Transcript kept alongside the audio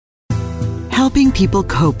helping people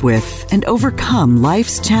cope with and overcome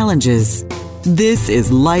life's challenges. This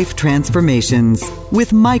is Life Transformations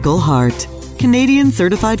with Michael Hart, Canadian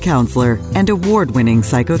Certified Counselor and award-winning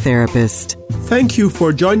psychotherapist. Thank you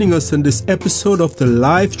for joining us in this episode of the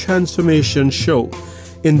Life Transformation Show.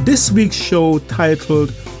 In this week's show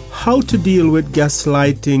titled, How to Deal with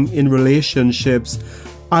Gaslighting in Relationships,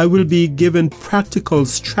 I will be given practical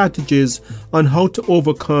strategies on how to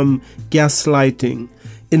overcome gaslighting.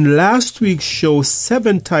 In last week's show,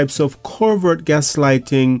 7 types of covert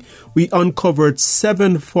gaslighting, we uncovered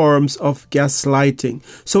 7 forms of gaslighting.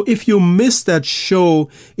 So if you missed that show,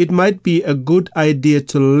 it might be a good idea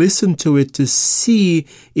to listen to it to see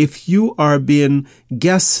if you are being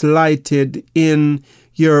gaslighted in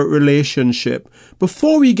your relationship.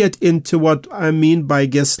 Before we get into what I mean by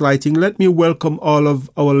gaslighting, let me welcome all of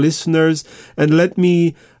our listeners and let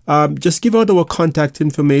me just give out our contact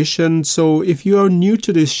information. So if you are new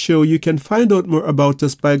to this show, you can find out more about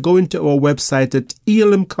us by going to our website at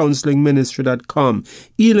elimcounselingministry.com.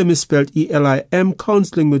 Elim is spelled E-L-I-M,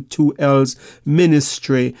 counseling with 2 L's,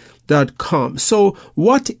 ministry.com. So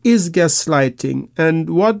what is gaslighting and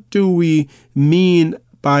what do we mean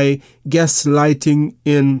by gaslighting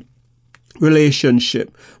in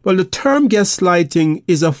relationship? Well, the term gaslighting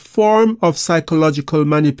is a form of psychological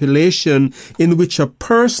manipulation in which a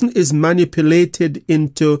person is manipulated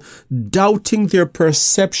into doubting their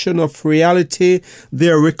perception of reality,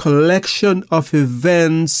 their recollection of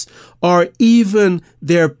events, or even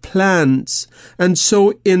their plans. And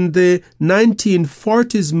so in the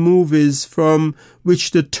 1940s movies from which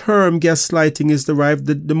the term gaslighting is derived,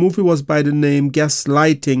 the movie was by the name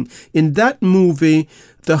Gaslighting. In that movie,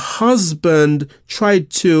 the husband tried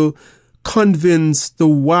to convince the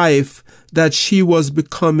wife that she was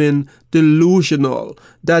becoming delusional,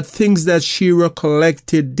 that things that she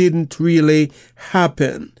recollected didn't really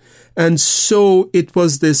happen. And so it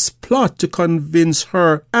was this plot to convince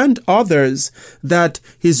her and others that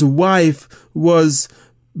his wife was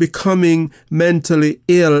becoming mentally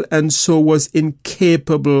ill and so was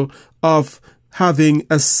incapable of having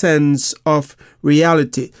a sense of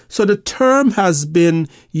reality. So the term has been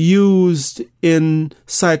used in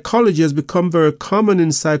psychology, has become very common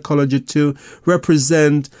in psychology to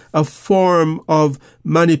represent a form of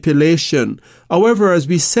manipulation. However, as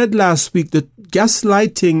we said last week, the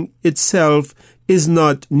gaslighting itself is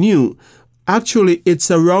not new. Actually, it's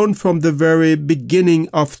around from the very beginning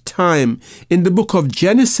of time. In the book of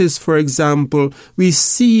Genesis, for example, we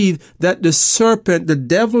see that the serpent, the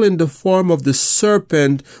devil in the form of the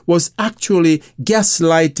serpent, was actually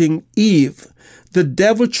gaslighting Eve. The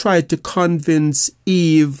devil tried to convince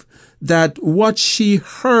Eve that what she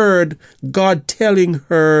heard God telling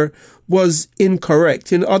her was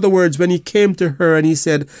incorrect. In other words, when he came to her and he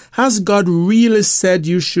said, has God really said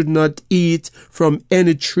you should not eat from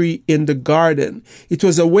any tree in the garden? It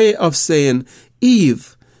was a way of saying,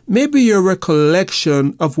 Eve, maybe your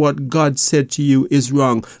recollection of what God said to you is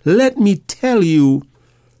wrong. Let me tell you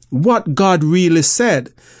what God really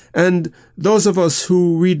said. And those of us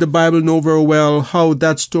who read the Bible know very well how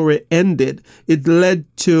that story ended. It led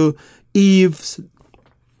to Eve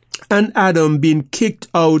and Adam being kicked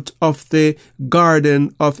out of the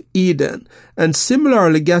Garden of Eden. And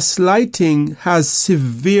similarly, gaslighting has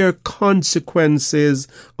severe consequences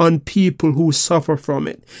on people who suffer from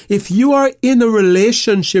it. If you are in a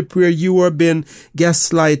relationship where you are being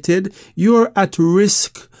gaslighted, you are at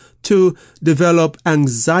risk to develop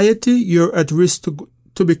anxiety, you're at risk to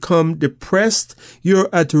become depressed, you're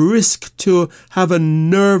at risk to have a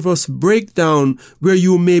nervous breakdown where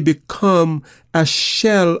you may become a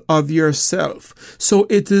shell of yourself. So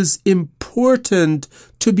it is important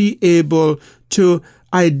to be able to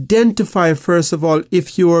identify, first of all,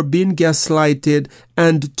 if you are being gaslighted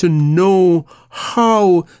and to know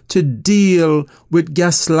how to deal with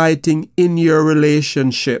gaslighting in your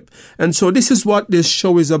relationship. And so this is what this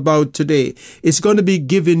show is about today. It's going to be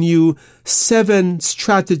giving you 7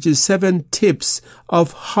 strategies, 7 tips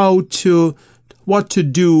of what to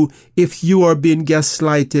do if you are being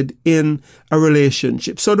gaslighted in a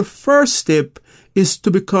relationship. So the first step is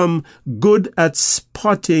to become good at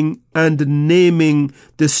spotting and naming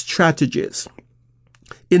the strategies.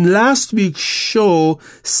 In last week's show,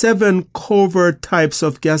 7 covert types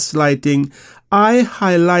of gaslighting, I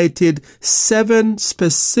highlighted 7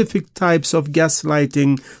 specific types of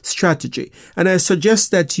gaslighting strategy. And I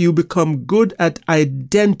suggest that you become good at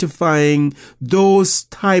identifying those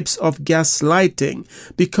types of gaslighting,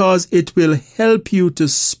 because it will help you to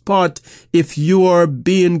spot if you are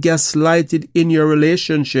being gaslighted in your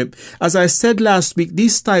relationship. As I said last week,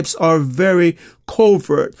 these types are very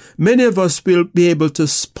covert. Many of us will be able to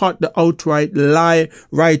spot the outright lie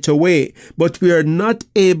right away, but we are not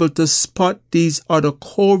able to spot these other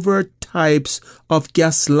covert types of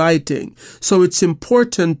gaslighting. So it's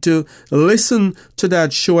important to listen to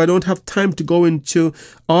that show. I don't have time to go into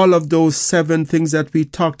all of those 7 things that we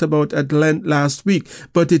talked about at length last week,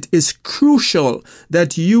 but it is crucial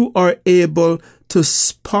that you are able to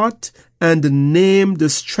spot and name the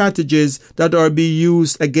strategies that are being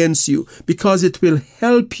used against you, because it will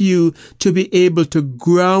help you to be able to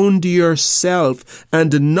ground yourself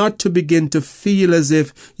and not to begin to feel as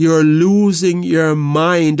if you're losing your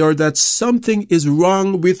mind or that something is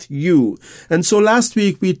wrong with you. And so last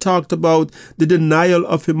week we talked about the denial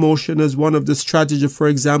of emotion as one of the strategies, for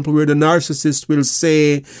example, where the narcissist will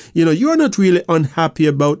say, you're not really unhappy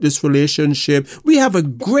about this relationship. We have a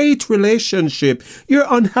great relationship. You're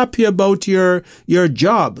unhappy about your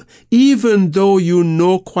job, even though you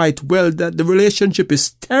know quite well that the relationship is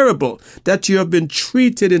terrible, that you have been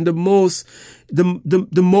treated in the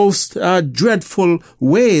most dreadful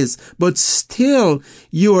ways, but still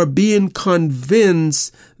you are being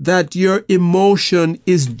convinced that your emotion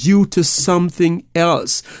is due to something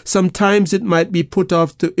else. Sometimes it might be put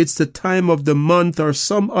off to it's the time of the month or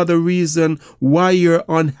some other reason why you're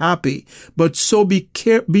unhappy. But so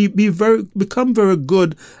become very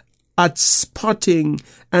good at spotting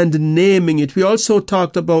and naming it. We also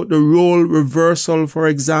talked about the role reversal, for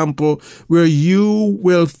example, where you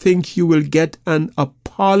will think you will get an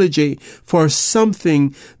apology for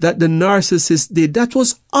something that the narcissist did that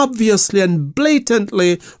was obviously and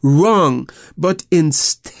blatantly wrong. But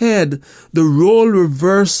instead, the role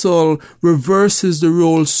reversal reverses the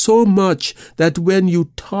role so much that when you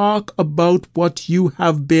talk about what you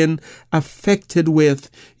have been affected with,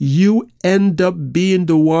 you end up being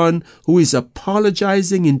the one who is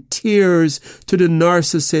apologizing in tears to the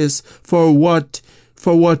narcissist for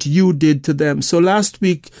what you did to them. So in last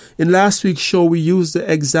week's show, we used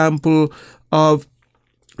the example of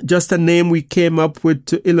just a name we came up with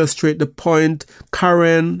to illustrate the point.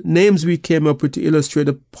 Names we came up with to illustrate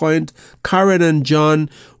the point. Karen and John,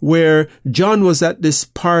 where John was at this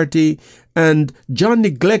party and John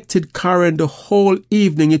neglected Karen the whole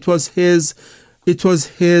evening. It was his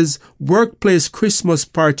workplace Christmas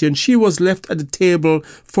party, and she was left at the table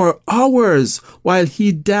for hours while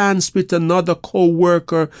he danced with another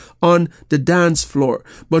co-worker on the dance floor.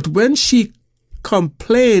 But when she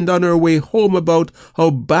complained on her way home about how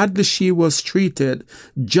badly she was treated,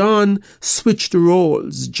 John switched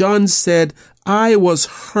roles. John said, I was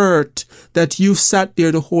hurt that you sat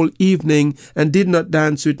there the whole evening and did not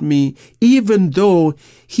dance with me, even though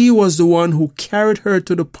he was the one who carried her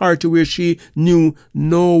to the party where she knew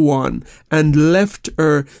no one and left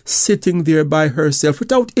her sitting there by herself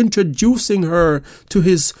without introducing her to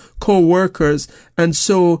his co-workers. And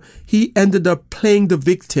so he ended up playing the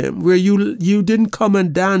victim, where you didn't come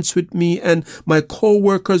and dance with me, and my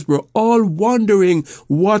co-workers were all wondering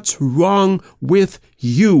what's wrong with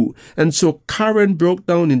you. And so Karen broke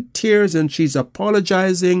down in tears, and she's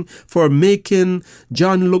apologizing for making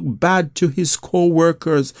John look bad to his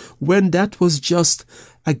co-workers when that was just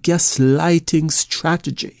a gaslighting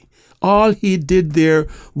strategy. All he did there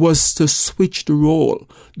was to switch the role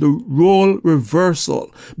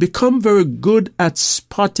reversal. Become very good at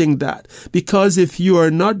spotting that, because if you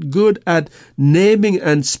are not good at naming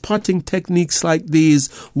and spotting techniques like these,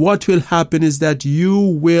 what will happen is that you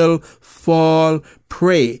will fall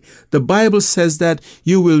prey. The Bible says that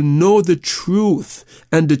you will know the truth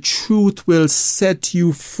and the truth will set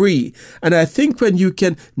you free. And I think when you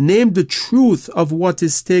can name the truth of what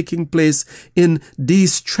is taking place in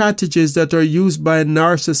these strategies that are used by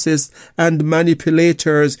narcissists and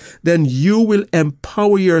manipulators, then you will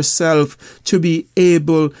empower yourself to be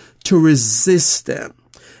able to resist them.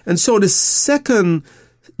 And so the second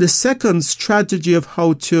strategy of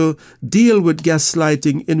how to deal with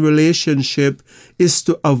gaslighting in relationship is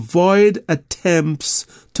to avoid attempts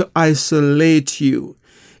to isolate you.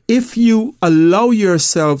 If you allow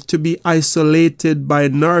yourself to be isolated by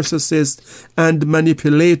narcissists and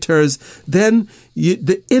manipulators, then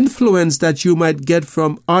the influence that you might get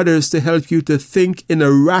from others to help you to think in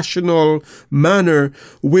a rational manner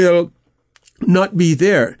will not be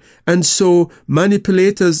there. And so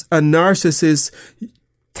manipulators and narcissists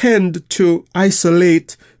tend to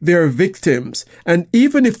isolate their victims. And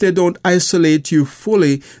even if they don't isolate you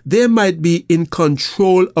fully, they might be in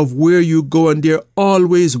control of where you go, and they're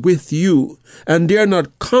always with you. And they're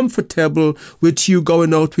not comfortable with you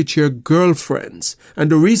going out with your girlfriends. And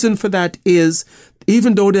the reason for that is,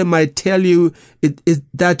 even though they might tell you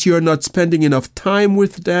that you're not spending enough time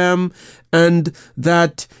with them, and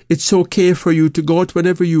that it's okay for you to go out,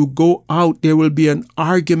 whenever you go out, there will be an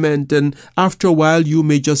argument, and after a while you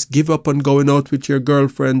may just give up on going out with your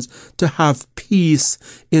girlfriends to have peace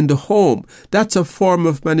in the home. That's a form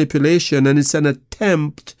of manipulation, and it's an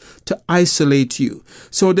attempt to isolate you.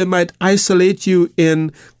 So they might isolate you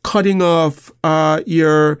in cutting off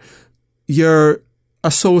your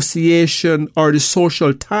association, or the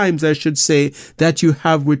social times, I should say, that you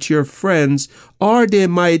have with your friends, or they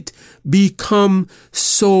might become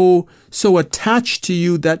so attached to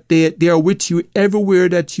you that they are with you everywhere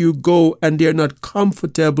that you go, and they're not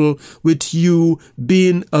comfortable with you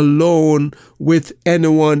being alone with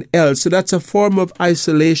anyone else. So that's a form of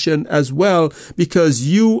isolation as well, because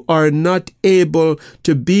you are not able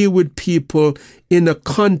to be with people in a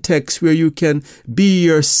context where you can be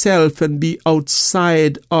yourself and be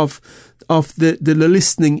outside of the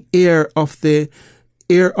listening ear of the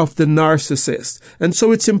narcissist. And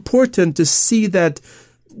so it's important to see that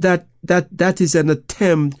is an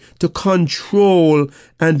attempt to control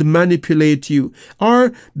and manipulate you.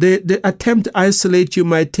 Or the attempt to isolate you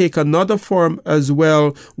might take another form as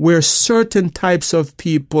well, where certain types of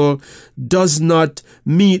people does not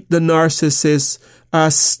meet the narcissist's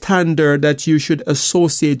standard that you should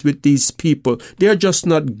associate with these people. They're just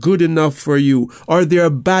not good enough for you, or they're a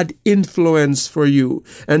bad influence for you.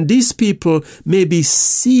 And these people may be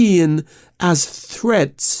seen as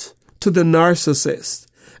threats to the narcissist.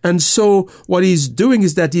 And so what he's doing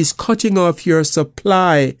is that he's cutting off your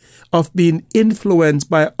supply of being influenced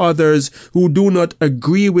by others who do not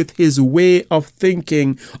agree with his way of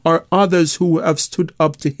thinking, or others who have stood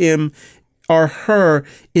up to him or her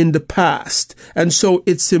in the past. And so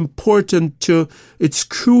it's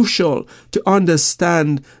crucial to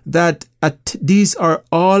understand that these are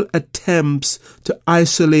all attempts to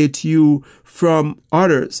isolate you from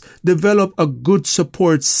others. Develop a good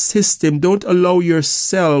support system. Don't allow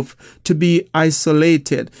yourself to be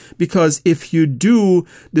isolated, because if you do,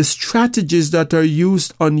 the strategies that are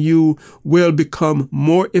used on you will become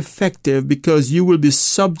more effective, because you will be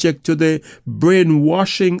subject to the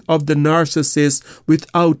brainwashing of the narcissist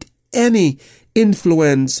without any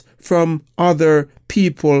influence from other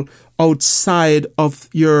people outside of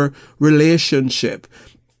your relationship.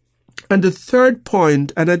 And the third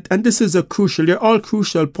point, and this is they're all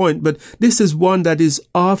crucial point, but this is one that is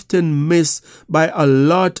often missed by a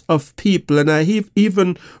lot of people. And I have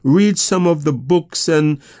even read some of the books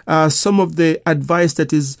and some of the advice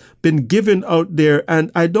that has been given out there,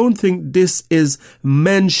 and I don't think this is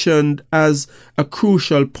mentioned as a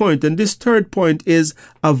crucial point. And this third point is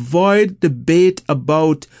avoid debate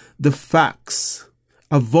about the facts.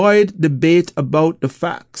 Avoid debate about the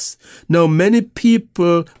facts. Now, many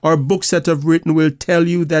people or books that I've written will tell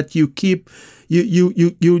you that you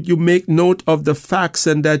make note of the facts,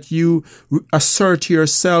 and that you assert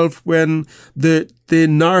yourself when the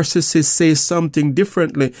narcissist says something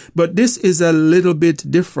differently. But this is a little bit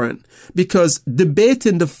different, because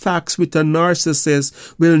debating the facts with a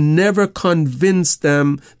narcissist will never convince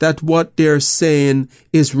them that what they're saying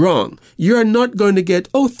is wrong. You're not going to get,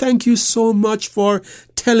 "Oh, thank you so much for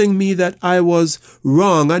telling me that I was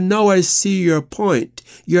wrong, and now I see your point."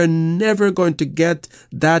 You're never going to get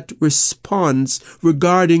that response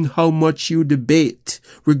regarding how much you debate,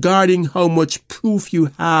 regarding how much proof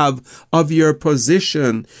you have of your position.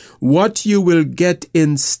 What you will get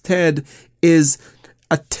instead is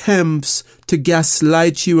attempts to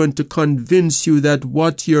gaslight you and to convince you that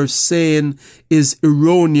what you're saying is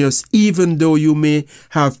erroneous, even though you may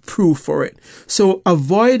have proof for it. So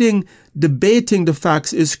avoiding debating the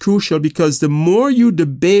facts is crucial, because the more you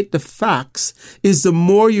debate the facts is the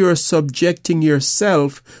more you're subjecting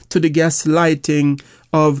yourself to the gaslighting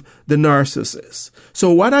of the narcissist.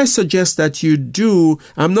 So what I suggest that you do,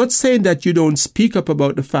 I'm not saying that you don't speak up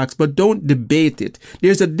about the facts, but don't debate it.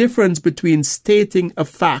 There's a difference between stating a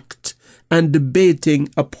fact and debating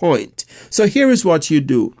a point. So here is what you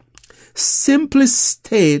do. Simply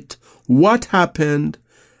state what happened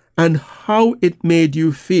and how it made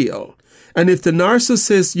you feel. And if the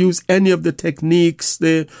narcissist use any of the techniques,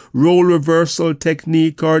 the role reversal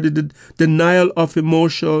technique or the denial of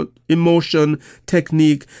emotion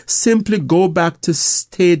technique, simply go back to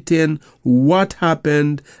stating what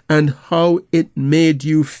happened and how it made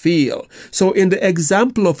you feel. So in the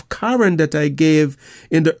example of Karen that I gave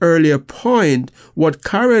in the earlier point, what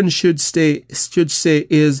Karen should say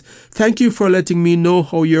is, thank you for letting me know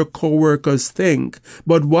how your coworkers think.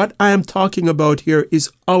 But what I am talking about here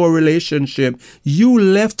is our relationship. You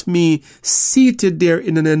left me seated there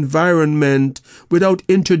in an environment without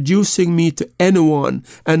introducing me to anyone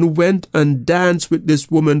and went and danced with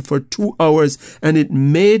this woman for 2 hours, and it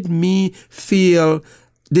made me feel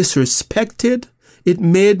disrespected. It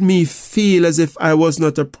made me feel as if I was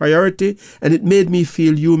not a priority, and it made me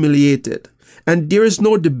feel humiliated. And there is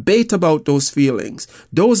no debate about those feelings.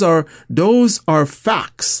 Those are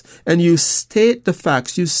facts. And you state the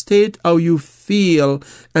facts. You state how you feel.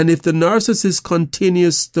 And if the narcissist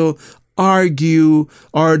continues to argue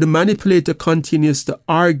or the manipulator continues to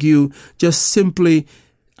argue, just simply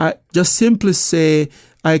say,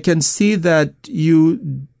 I can see that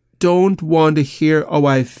you don't want to hear how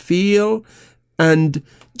I feel, and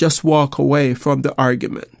just walk away from the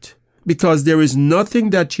argument. Because there is nothing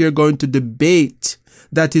that you're going to debate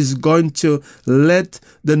that is going to let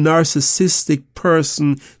the narcissistic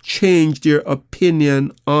person change their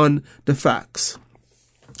opinion on the facts.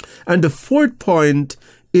 And the fourth point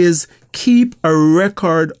is keep a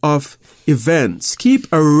record of events.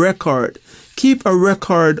 Keep a record. Keep a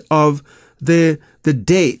record of the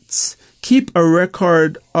dates. Keep a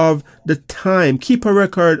record of the time. Keep a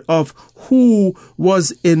record of who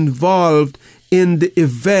was involved in the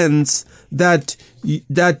events that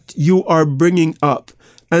you are bringing up.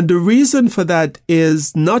 And the reason for that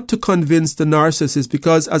is not to convince the narcissist,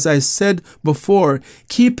 because as I said before,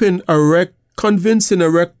 convincing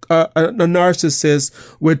a narcissist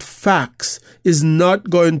with facts is not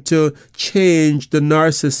going to change the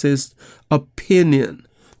narcissist's opinion.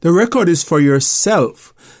 The record is for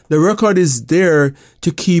yourself. The record is there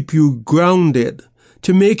to keep you grounded,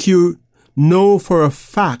 to make you know for a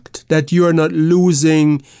fact that you are not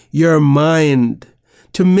losing your mind,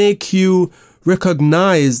 to make you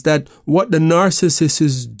recognize that what the narcissist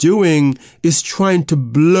is doing is trying to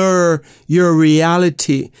blur your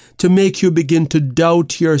reality, to make you begin to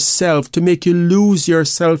doubt yourself, to make you lose your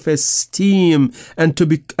self-esteem, and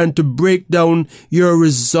to break down your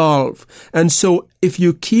resolve. And so if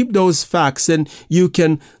you keep those facts and you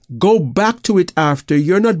can go back to it after,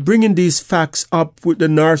 you're not bringing these facts up with the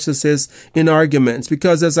narcissist in arguments.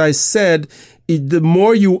 Because as I said, the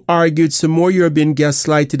more you argue, the more you're being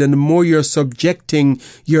gaslighted, and the more you're subjecting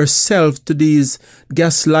yourself to these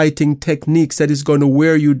gaslighting techniques that is going to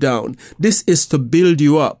wear you down. This is to build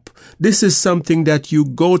you up. This is something that you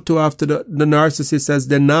go to after the narcissist has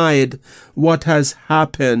denied what has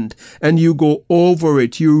happened, and you go over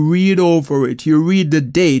it, you read over it, you read the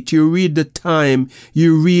date, you read the time,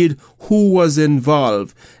 you read who was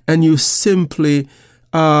involved, and you simply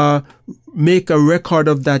make a record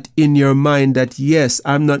of that in your mind that, yes,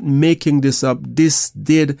 I'm not making this up. This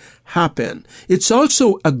did happen. It's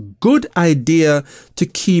also a good idea to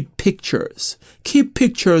keep pictures. Keep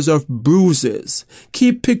pictures of bruises.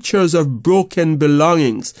 Keep pictures of broken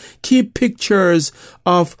belongings. Keep pictures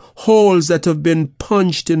of holes that have been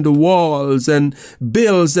punched in the walls and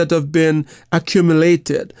bills that have been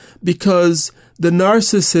accumulated, because the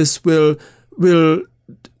narcissist will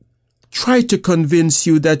try to convince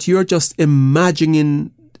you that you're just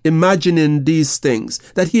imagining these things,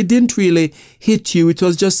 that he didn't really hit you. It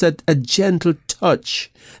was just a gentle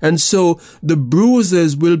touch. And so the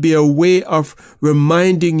bruises will be a way of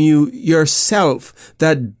reminding you yourself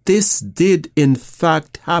that this did in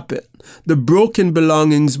fact happen. The broken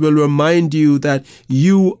belongings will remind you that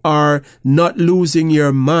you are not losing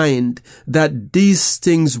your mind, that these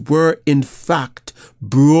things were in fact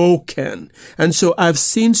broken. And so I've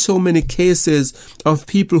seen so many cases of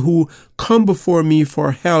people who come before me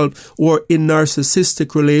for help or in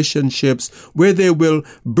narcissistic relationships where they will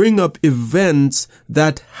bring up events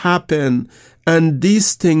that happen, and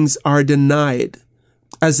these things are denied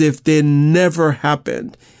as if they never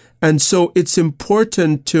happened. And so it's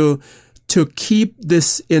important to keep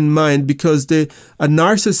this in mind, because a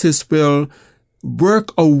narcissist will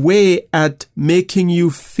work away at making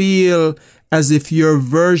you feel as if your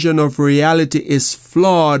version of reality is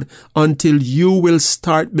flawed until you will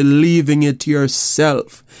start believing it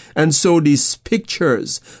yourself. And so these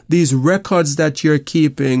pictures, these records that you're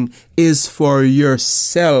keeping is for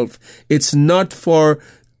yourself. It's not for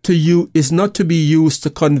is not to be used to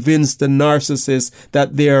convince the narcissist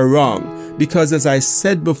that they are wrong. Because as I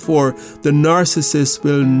said before, the narcissist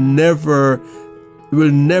will never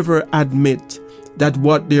admit that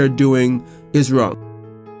what they're doing is wrong.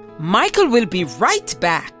 Michael will be right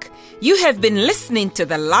back. You have been listening to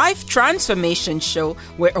the Life Transformation Show,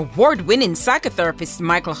 where award-winning psychotherapist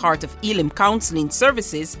Michael Hart of Elim Counseling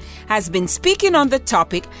Services has been speaking on the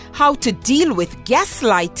topic, how to deal with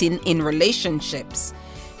gaslighting in relationships.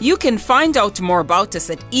 You can find out more about us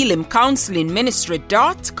at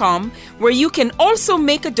elimcounselingministry.com, where you can also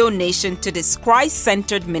make a donation to this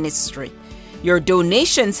Christ-centered ministry. Your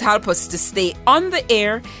donations help us to stay on the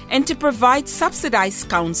air and to provide subsidized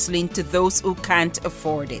counseling to those who can't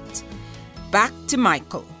afford it. Back to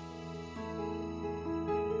Michael.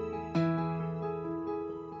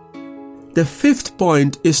 The fifth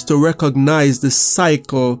point is to recognize the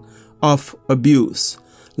cycle of abuse.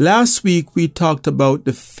 Last week, we talked about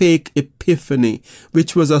the fake epiphany,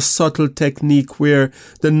 which was a subtle technique where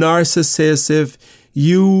the narcissist, if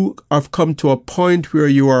you have come to a point where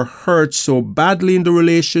you are hurt so badly in the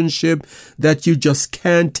relationship that you just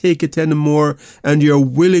can't take it anymore and you're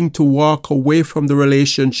willing to walk away from the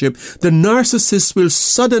relationship, the narcissist will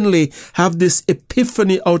suddenly have this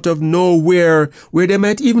epiphany out of nowhere where they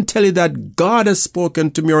might even tell you that God has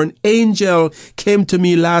spoken to me, or an angel came to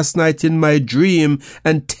me last night in my dream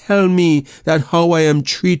and tell me that how I am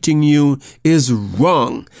treating you is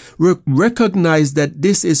wrong. Recognize that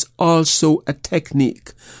this is also a technique.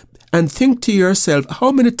 And think to yourself,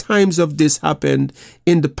 how many times have this happened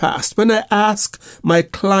in the past? When I ask my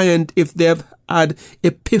client if they've had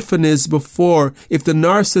epiphanies before, if the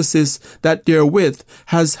narcissist that they're with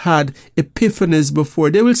has had epiphanies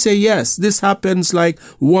before, they will say, yes, this happens like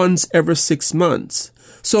once every 6 months.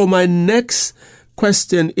 So my next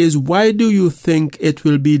question is, why do you think it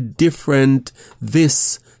will be different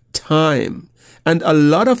this time? And a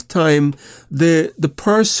lot of time, the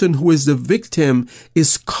person who is the victim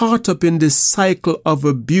is caught up in this cycle of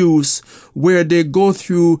abuse where they go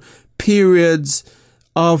through periods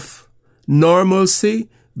of normalcy,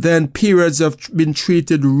 then periods of being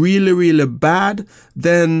treated really, really bad,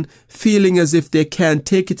 then feeling as if they can't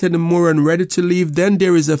take it anymore and ready to leave. Then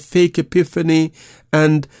there is a fake epiphany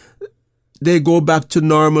and they go back to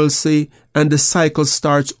normalcy and the cycle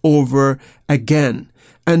starts over again.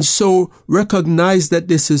 And so recognize that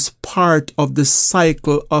this is part of the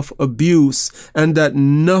cycle of abuse and that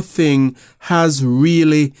nothing has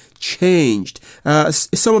really changed.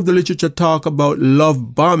 Some of the literature talk about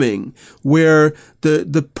love bombing, where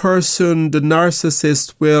the person, the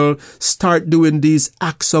narcissist, will start doing these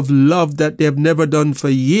acts of love that they have never done for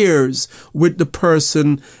years with the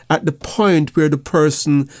person at the point where the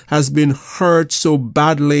person has been hurt so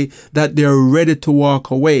badly that they're ready to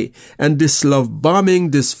walk away. And this love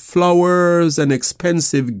bombing, this flowers and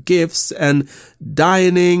expensive gifts and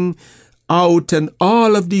dining out and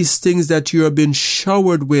all of these things that you have been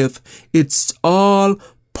showered with, it's all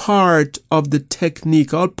part of the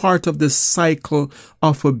technique, all part of the cycle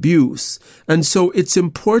of abuse. And so it's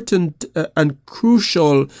important and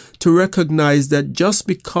crucial to recognize that just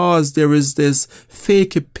because there is this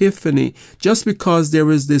fake epiphany, just because there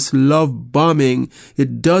is this love bombing,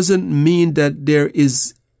 it doesn't mean that there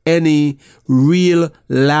is any real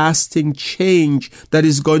lasting change that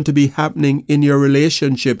is going to be happening in your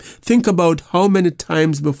relationship. Think about how many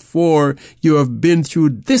times before you have been through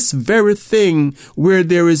this very thing where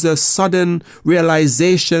there is a sudden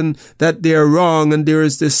realization that they're wrong and there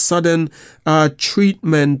is this sudden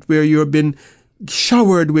treatment where you've been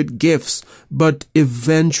showered with gifts, but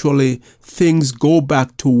eventually things go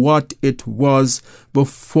back to what it was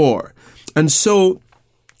before. And so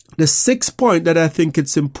the sixth point that I think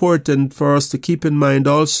it's important for us to keep in mind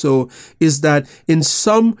also is that in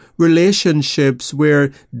some relationships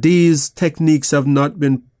where these techniques have not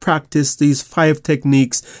been practiced, these 5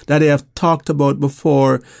 techniques that I have talked about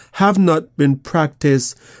before have not been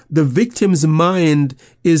practiced, the victim's mind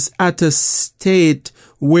is at a state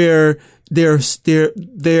where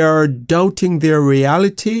they are doubting their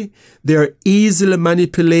reality. They're easily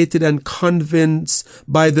manipulated and convinced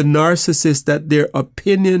by the narcissist that their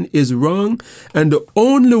opinion is wrong. And the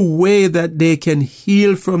only way that they can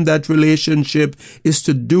heal from that relationship is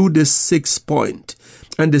to do the 6th point.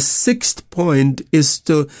 And the 6th point is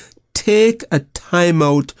to take a time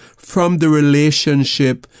out from the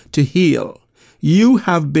relationship to heal. You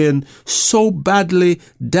have been so badly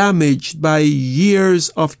damaged by years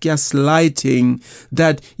of gaslighting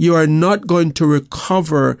that you are not going to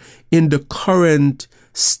recover in the current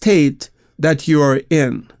state that you are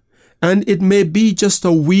in. And it may be just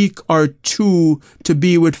a week or two to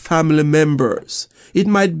be with family members. It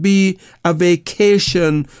might be a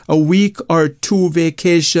vacation, a week or two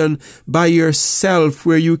vacation by yourself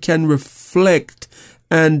where you can reflect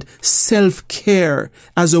and self-care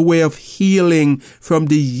as a way of healing from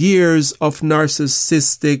the years of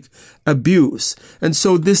narcissistic abuse. And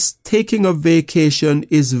so this taking of vacation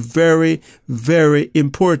is very, very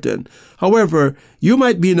important. However, you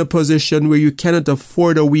might be in a position where you cannot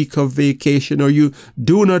afford a week of vacation, or you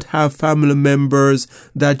do not have family members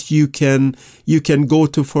that you can go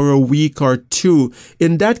to for a week or two.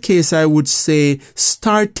 In that case, I would say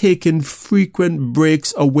start taking frequent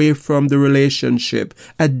breaks away from the relationship,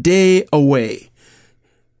 a day away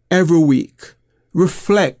every week.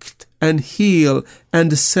 Reflect and heal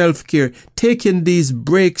and self-care. Taking these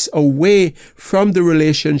breaks away from the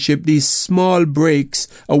relationship, these small breaks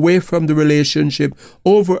away from the relationship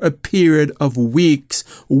over a period of weeks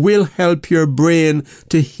will help your brain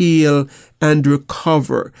to heal and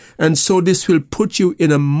recover. And so this will put you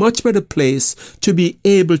in a much better place to be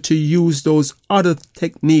able to use those other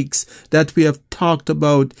techniques that we have talked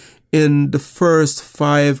about in the first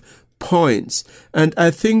 5 points. And I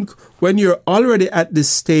think when you're already at this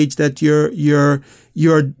stage that you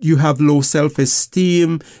have low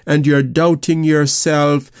self-esteem and you're doubting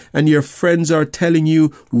yourself and your friends are telling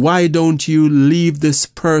you, why don't you leave this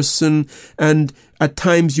person? And at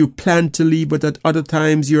times you plan to leave, but at other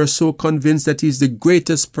times you're so convinced that he's the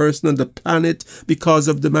greatest person on the planet because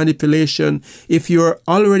of the manipulation. If you're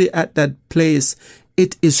already at that place,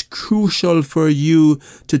 it is crucial for you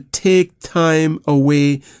to take time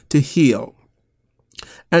away to heal.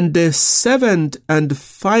 And the 7th and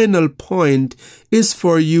final point is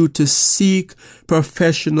for you to seek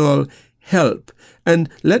professional help. And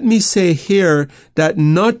let me say here that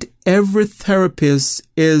not every therapist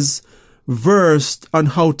is versed on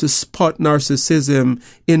how to spot narcissism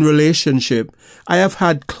in relationship. I have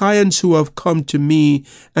had clients who have come to me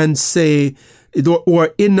and say,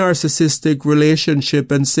 or in narcissistic relationship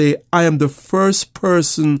and say, I am the first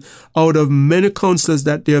person out of many counselors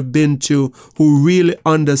that they have been to who really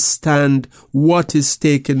understand what is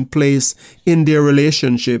taking place in their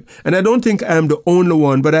relationship. And I don't think I am the only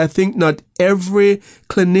one, but I think not every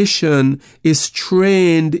clinician is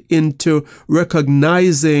trained into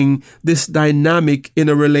recognizing this dynamic in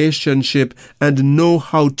a relationship and know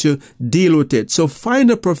how to deal with it. So find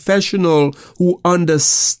a professional who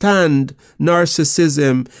understands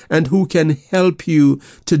narcissism and who can help you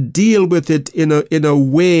to deal with it in a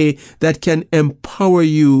way that can empower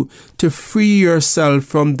you to free yourself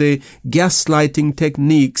from the gaslighting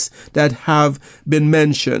techniques that have been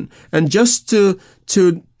mentioned. And just to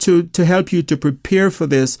help you to prepare for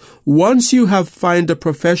this, once you have found a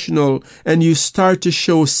professional and you start to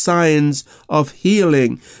show signs of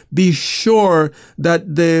healing, be sure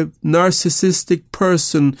that the narcissistic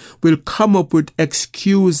person will come up with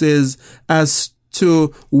excuses as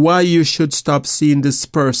to why you should stop seeing this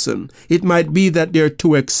person. It might be that they're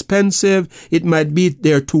too expensive, it might be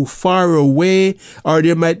they're too far away, or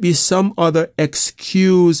there might be some other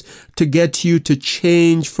excuse to get you to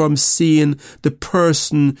change from seeing the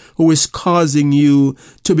person who is causing you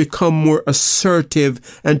to become more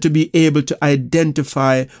assertive and to be able to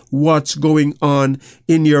identify what's going on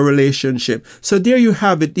in your relationship. So there you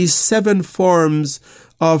have it, these 7 forms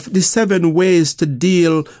of the 7 ways to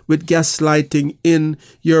deal with gaslighting in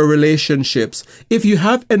your relationships. If you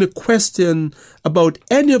have any question about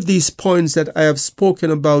any of these points that I have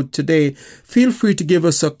spoken about today, feel free to give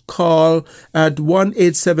us a call at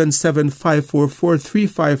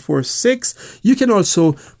 1-877-544-3546. You can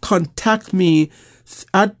also contact me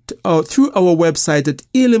through our website at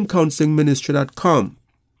elimcounselingministry.com.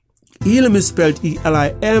 Elim is spelled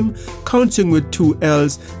E-L-I-M, counting with 2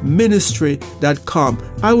 L's, ministry.com.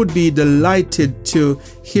 I would be delighted to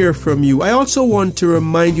hear from you. I also want to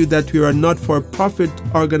remind you that we are a not-for-profit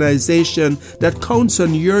organization that counts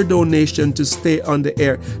on your donation to stay on the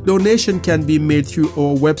air. Donation can be made through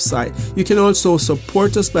our website. You can also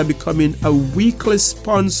support us by becoming a weekly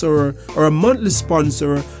sponsor or a monthly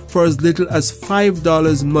sponsor for as little as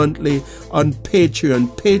 $5 monthly on Patreon,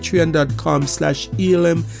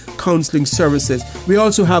 patreon.com/Elim Counseling Services. We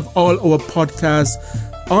also have all our podcasts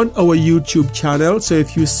on our YouTube channel. So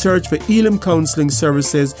if you search for Elim Counseling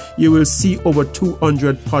Services, you will see over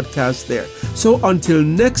 200 podcasts there. So until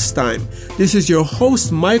next time, this is your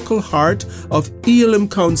host, Michael Hart of Elim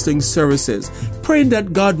Counseling Services, praying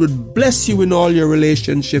that God would bless you in all your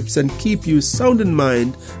relationships and keep you sound in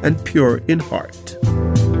mind and pure in heart.